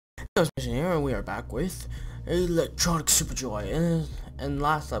guys, here we are back with Electronic Superjoy. In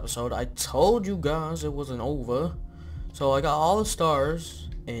last episode, I told you guys it wasn't over. So I got all the stars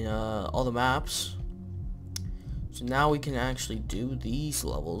in all the maps. So now we can actually do these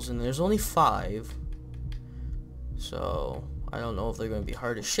levels, and there's only 5. So I don't know if they're going to be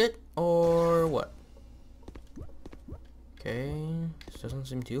hard as shit or what. Okay, this doesn't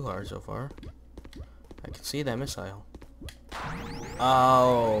seem too hard so far. I can see that missile.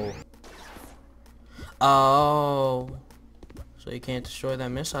 Oh. Oh. So you can't destroy that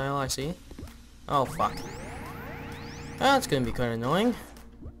missile, I see. Oh, fuck. That's gonna be kinda annoying.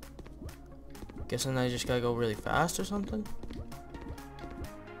 Guessing I just gotta go really fast or something?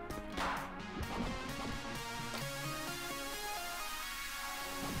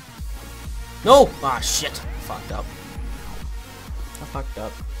 No! Ah, shit. Fucked up. I fucked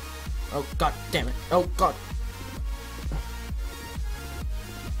up. Oh, god damn it. Oh, god.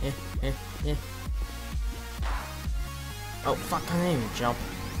 Oh, fuck, I didn't even jump.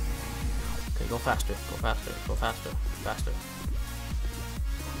 Okay, go faster, go faster, go faster, faster.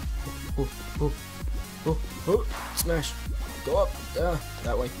 Ooh, ooh, ooh, ooh, smash. Go up,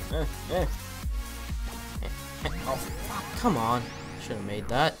 that way. Oh, fuck, come on. Should have made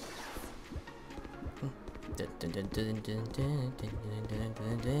that.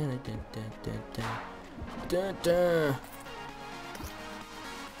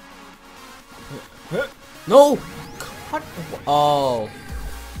 No! What? Oh.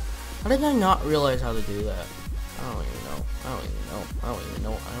 How did I not realize how to do that? I don't even know. I don't even know. I don't even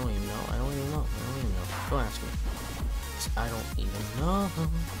know. I don't even know. I don't even know. I don't even know. Don't ask me. I don't even know.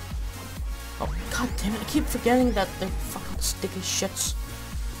 Oh, god damn it. I keep forgetting that they're fucking sticky shits.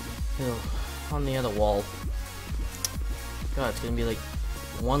 Ew. On the other wall. God, it's gonna be like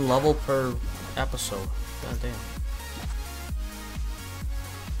 1 level per episode. God damn.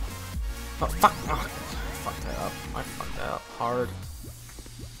 Oh, fuck. Oh, I fucked that up. I fucked that up hard.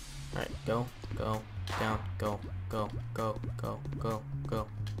 Alright, go, go, down, go, go, go, go, go, go,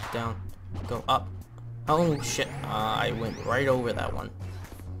 down, go, up. Oh, shit. I went right over that one.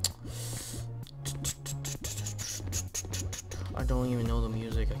 I don't even know the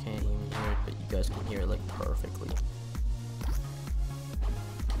music. I can't even hear it, but you guys can hear it, like, perfectly.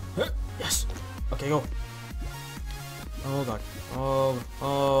 Yes! Okay, go. Oh, God.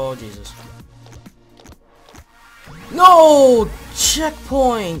 Oh, Jesus. No!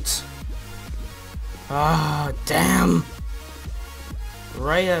 Checkpoint! Ah, damn!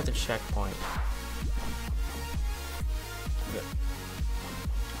 Right at the checkpoint.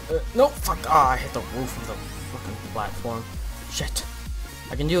 No, fuck! Ah, I hit the roof of the fucking platform. Shit.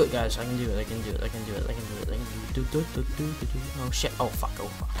 I can do it, guys. I can do it. I can do it. I can do it. I can do it. I can do it. Oh, shit. Oh, fuck. Oh,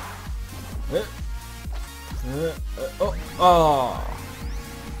 fuck. Oh.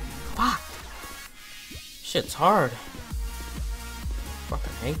 Fuck. Shit's hard.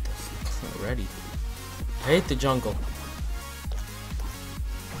 Fucking hate this already. I hate the jungle.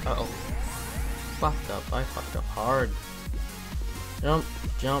 Uh-oh. Fucked up. I fucked up hard. Jump,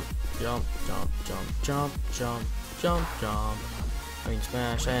 jump, jump, jump, jump, jump, jump, jump, jump. I mean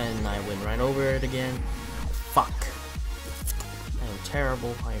smash, and I went right over it again. Fuck. I am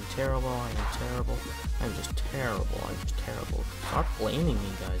terrible. I am terrible. I am terrible. I'm just terrible. I'm just terrible. Stop blaming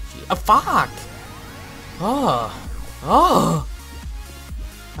me, guys. Gee. Fuck! Oh. Oh!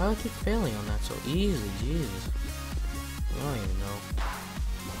 How do I keep failing on that so easily? Jesus. I don't even know.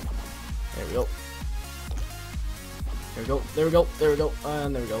 There we go. There we go. There we go. There we go.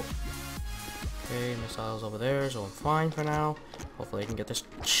 And there we go. Okay, missiles over there, so I'm fine for now. Hopefully I can get this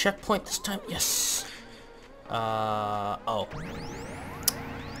checkpoint this time. Yes! Oh.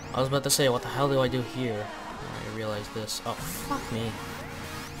 I was about to say, what the hell do I do here? I realized this. Oh, fuck me.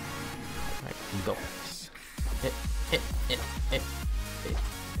 Alright, go. Hit, hit, hit, hit, hit,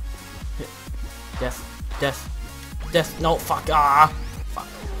 hit. Death, death, death. No, fuck. Ah! Fuck.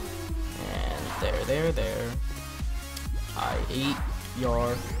 And there. I eat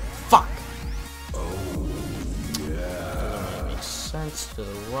your fuck. Oh, yeah. That makes sense to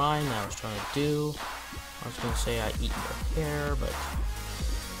the rhyme I was trying to do. I was gonna say I eat your hair, but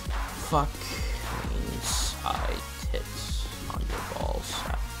fuck means I tits on your balls.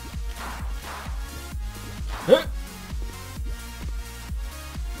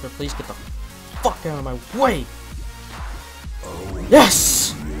 But please get the fuck out of my way! Oh,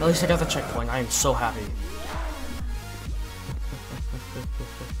 yes! At least I got the checkpoint. I am so happy.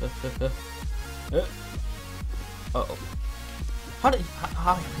 Uh-oh.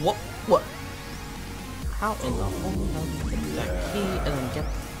 How, what? How in the whole hell did you get that key and then get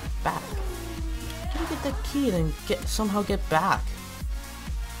back? How do you get that key and then somehow get back?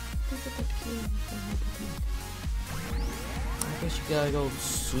 I guess you gotta go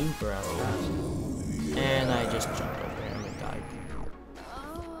super out fast. And I just jumped over there and died.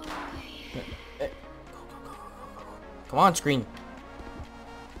 Come on, screen.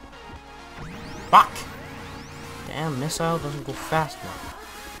 Fuck! Damn, missile doesn't go fast enough.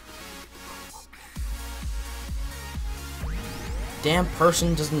 Damn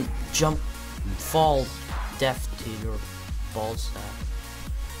person doesn't jump, fall deaf to your ball sack.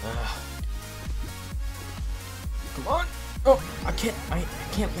 Come on! Oh, I can't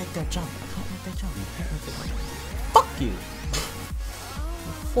make that jump. I can't make that jump. Fuck you!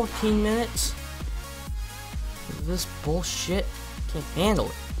 14 minutes? This bullshit? Can't handle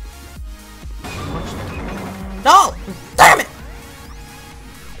it. No! Damn it!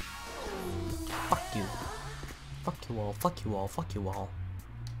 Fuck you. Fuck you all, fuck you all, fuck you all.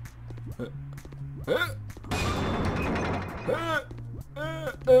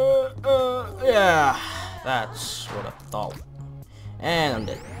 Yeah, that's what I thought. And I'm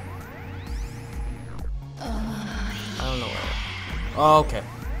dead. I don't know where. Oh, okay.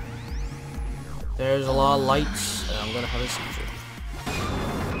 There's a lot of lights, and I'm gonna have a seizure.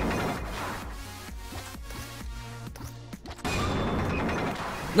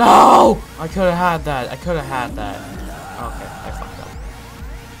 No! I could have had that. I could have had that. Okay, I fucked up.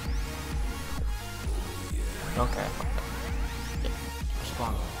 Okay, I fucked up. Yeah,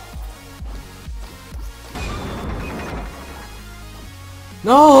 spawn.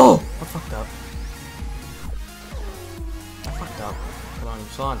 No! I fucked up. I fucked up. Come on,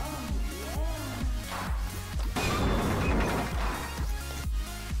 spawn.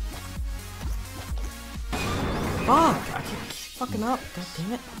 Fuck! I keep fucking up. God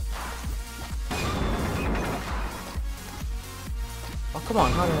damn it. Oh, come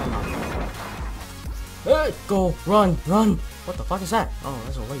on. How did I not? Hey! Go! Run! Run! What the fuck is that? Oh,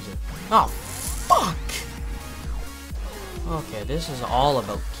 that's a laser. Oh, fuck! Okay, this is all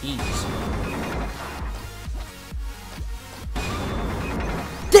about keys.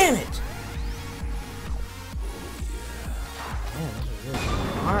 Damn it! Man, this is really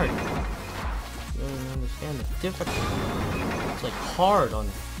hard. You don't understand the difficulty. It's like hard on.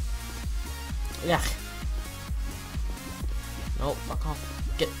 Yeah. No, fuck off.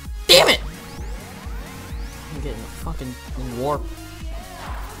 Get. Damn it! I'm getting a fucking warp.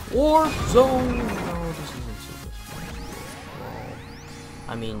 Warp zone! No, this isn't super.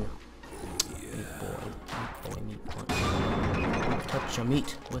 I mean, meat boy. Touch your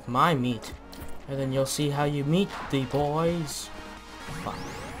meat with my meat, and then you'll see how you meet the boys. Fuck.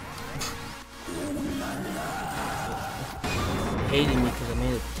 They hated me because I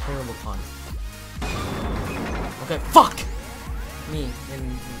made a terrible pun. Okay, fuck! Me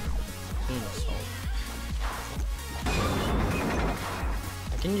and penis.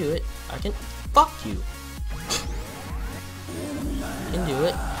 I can do it. I can. Fuck you. I can do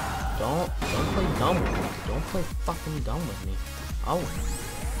it. Don't play dumb with me. Don't play fucking dumb with me. I'll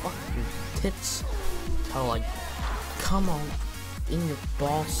fuck your tits till I come out in your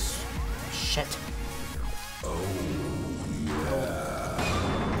balls. Shit. Oh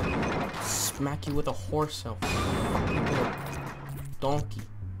yeah. Smack you with a horse and fuck you with a donkey.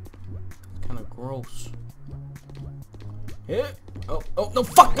 Kind of gross. Yeah. Oh no!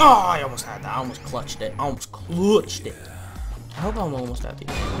 Fuck! Oh, I almost had that. I almost clutched it. I hope I'm almost at the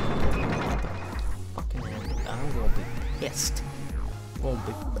end. Fucking end. I'm gonna be pissed. I'm gonna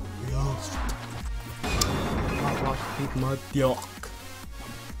be pissed. I'm gonna beat my dick.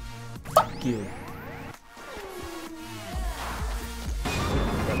 Fuck you.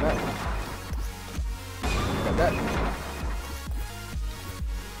 Got that. Got that.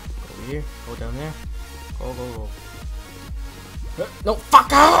 Go over here. Go down there. Go. No, fuck!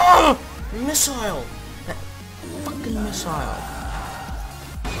 Ah! Missile! That fucking missile.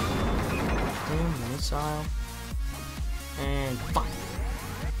 Damn missile. And fuck.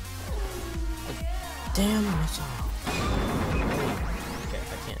 Damn missile. Okay,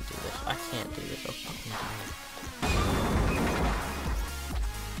 I can't do this. I can't do this. I'm fucking dying.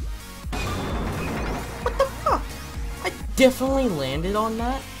 What the fuck? I definitely landed on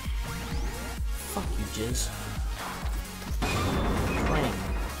that. Fuck you, Jizz.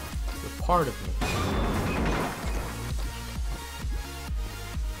 You're part of me.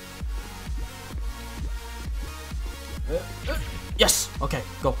 Yes! Okay,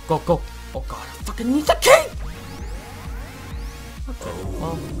 go. Oh god, I fucking need the key! Okay,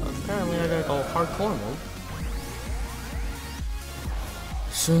 well, apparently I gotta go hardcore mode.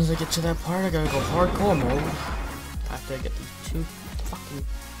 As soon as I get to that part, I gotta go hardcore mode. After I get these two fucking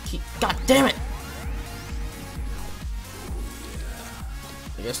keys. God damn it!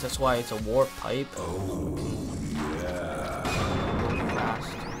 I guess that's why it's a warp pipe. Oh, yeah. Fast.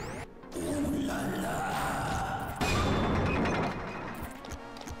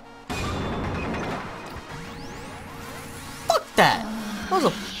 Fuck that! That was a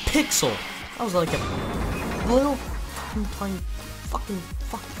pixel. That was like a little fucking tiny fuck.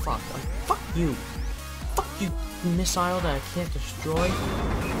 Like, fuck you. Fuck you, missile that I can't destroy.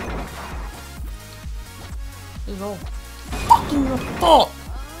 This is all fucking your fault!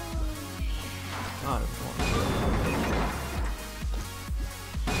 God,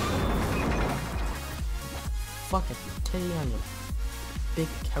 fucking titty on your big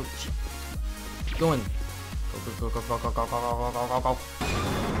couch. Go in. Go.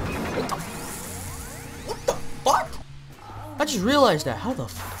 What the fuck? I just realized that. How the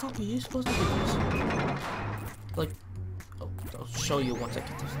fuck are you supposed to do this? Like, oh, I'll show you once I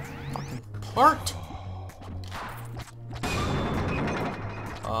get this fucking part.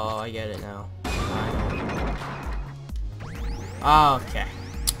 Oh, I get it now. I know. Okay.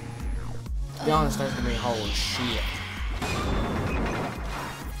 To be honest, that's gonna be holy shit.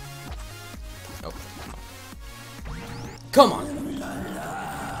 Oh. Come on.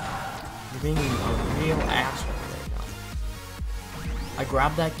 You're being a real asshole right now. I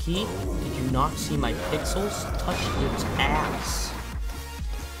grabbed that key. Did you not see my pixels touch its ass?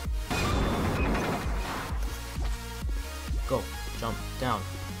 Go. Jump. Down.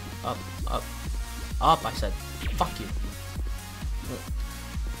 Up. I said. Fuck you.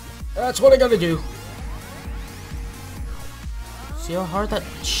 That's what I gotta do. See how hard that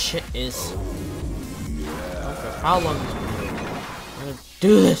shit is? Okay, how long is it? I'm gonna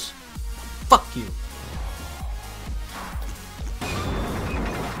do this. Fuck you.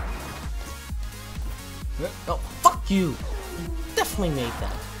 Oh, fuck you. You definitely made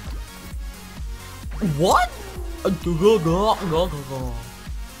that. What?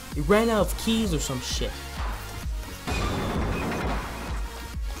 You ran out of keys or some shit.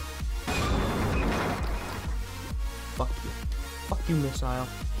 Fuck you. Fuck you, missile.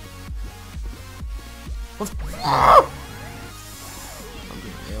 What? I'm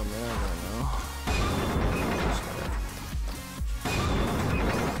being real mad right now.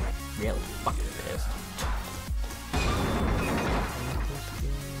 Really fucking pissed.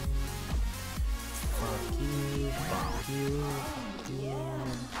 Fuck you.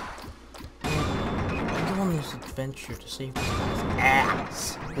 I'm going on this adventure to save this guy's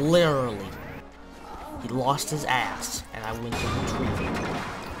ass. Literally. He lost his ass, and I went to retrieve it.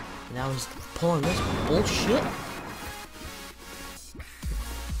 And now he's pulling this bullshit?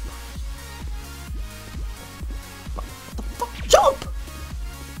 What the fuck? Jump!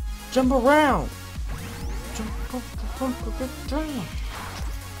 Jump around! Jump.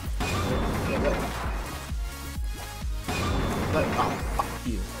 But, oh, fuck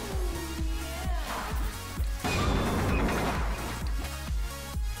you.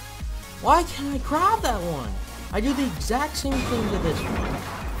 Why can't I grab that one? I do the exact same thing to this one.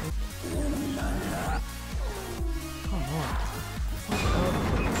 Come on.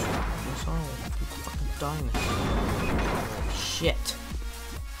 I'm sorry. I keep fucking dying. Shit.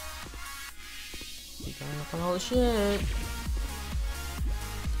 Keep dying up on all the shit.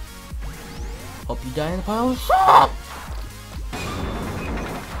 Hope you die in the pile of shit.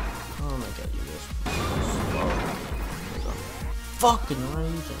 Oh my god, you guys. Fucking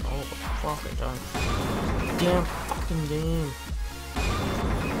raging all the fucking time. Damn fucking game.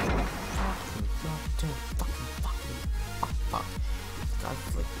 Fuck. God,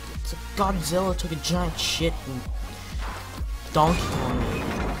 like, it's like Godzilla took a giant shit and Donkey Kong ate it.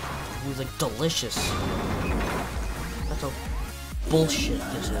 It was like delicious. That's how bullshit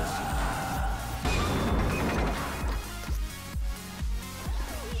this is. I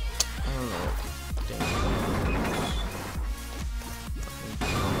don't know. Damn.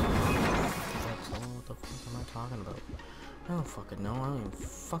 What the fuck am I talking about? I don't fucking know. I don't even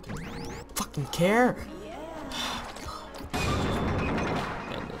fucking care.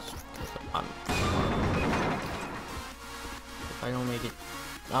 If I don't make it,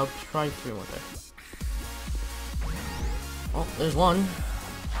 I'll try 3 more times. Oh, there's one.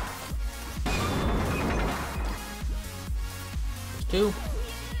 There's 2.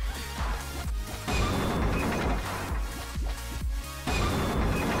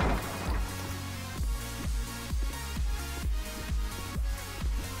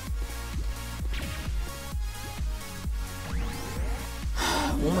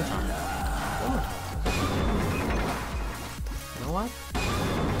 One more time. You know what?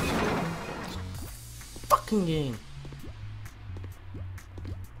 Fucking game.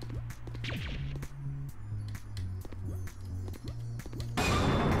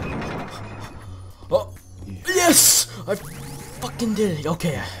 I fucking did it.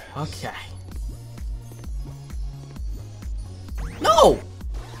 Okay. Okay. No!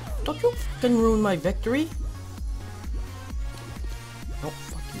 Don't you fucking ruin my victory. No,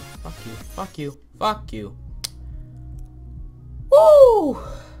 fuck you. Fuck you. Fuck you. Fuck you. Woo!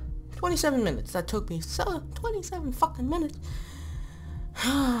 27 minutes. That took me 27 fucking minutes.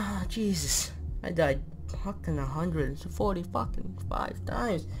 Ah, Jesus. I died fucking 140 fucking 5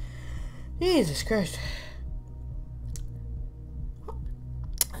 times. Jesus Christ.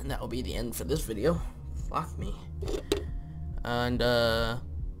 And that will be the end for this video. Fuck me. And,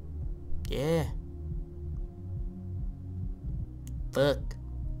 yeah. Fuck.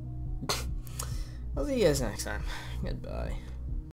 I'll see you guys next time. Goodbye.